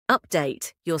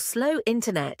Update your slow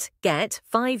internet. Get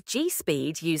 5G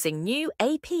speed using new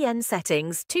APN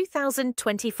settings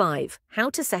 2025. How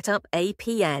to set up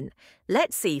APN.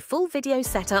 Let's see full video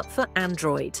setup for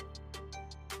Android.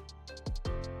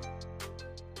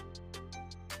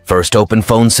 First, open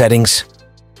phone settings.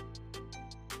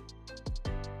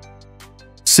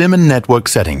 SIM and network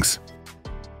settings.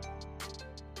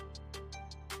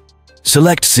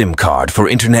 Select SIM card for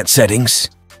internet settings.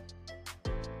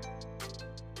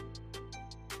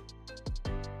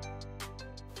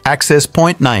 Access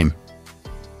point name.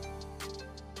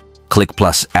 Click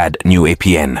plus add new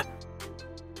APN.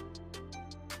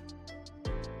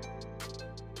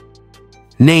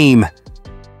 Name.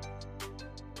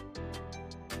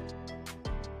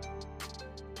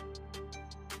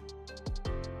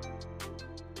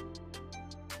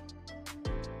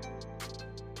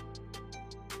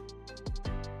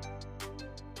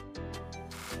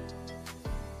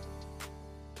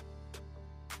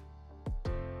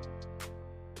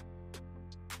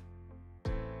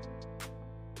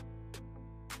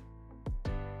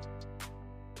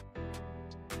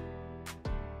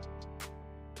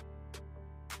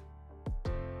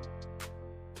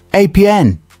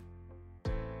 APN.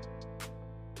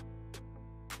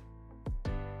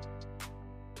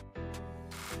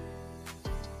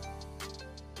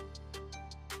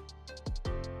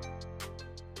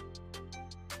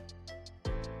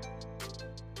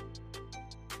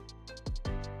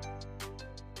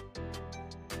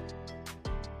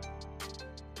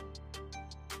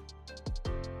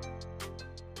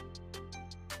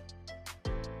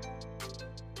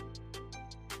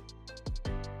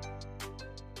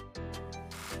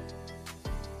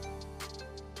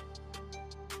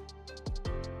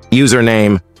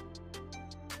 Username.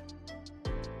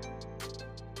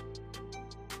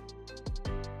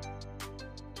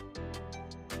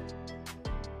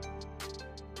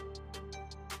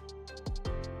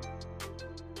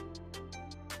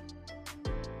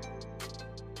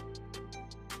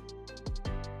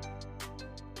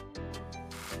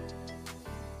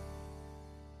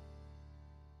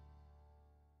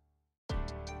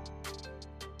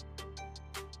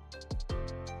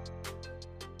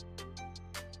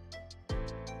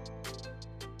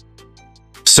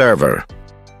 Server.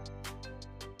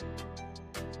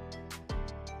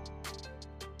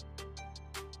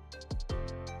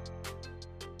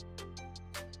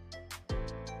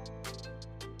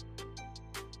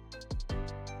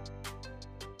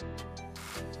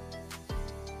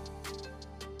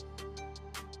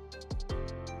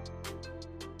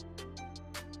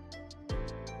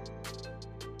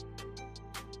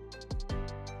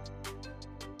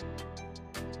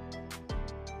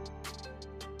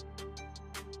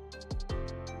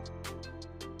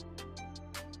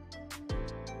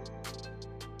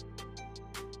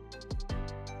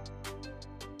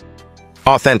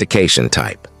 Authentication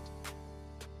type.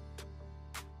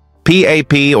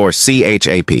 PAP or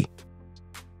CHAP.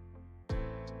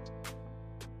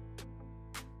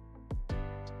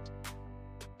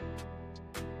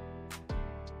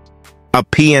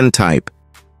 APN type.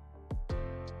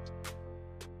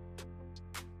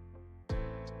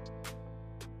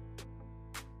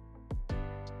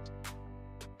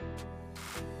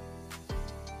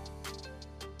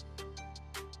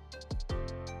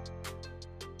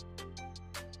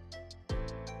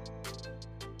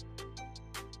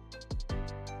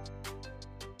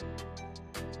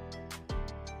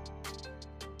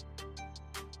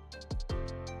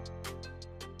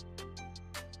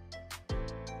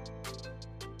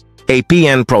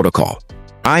 APN protocol.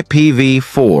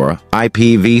 IPv4,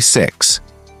 IPv6.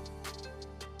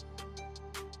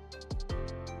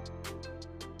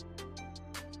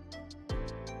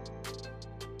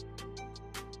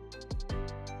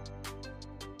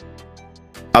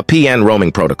 APN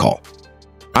roaming protocol.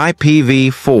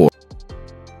 IPv4.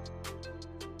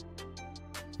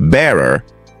 Bearer.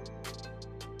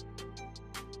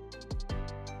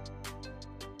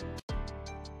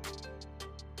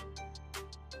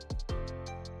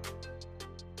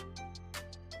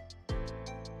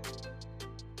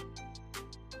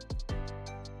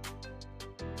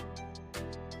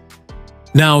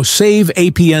 Now save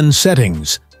APN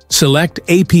settings. Select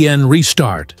APN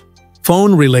Restart.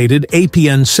 Phone-related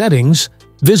APN settings,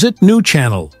 visit New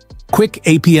Channel, Quick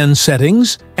APN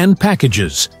Settings, and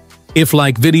Packages. If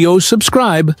like video,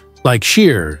 subscribe, like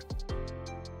share.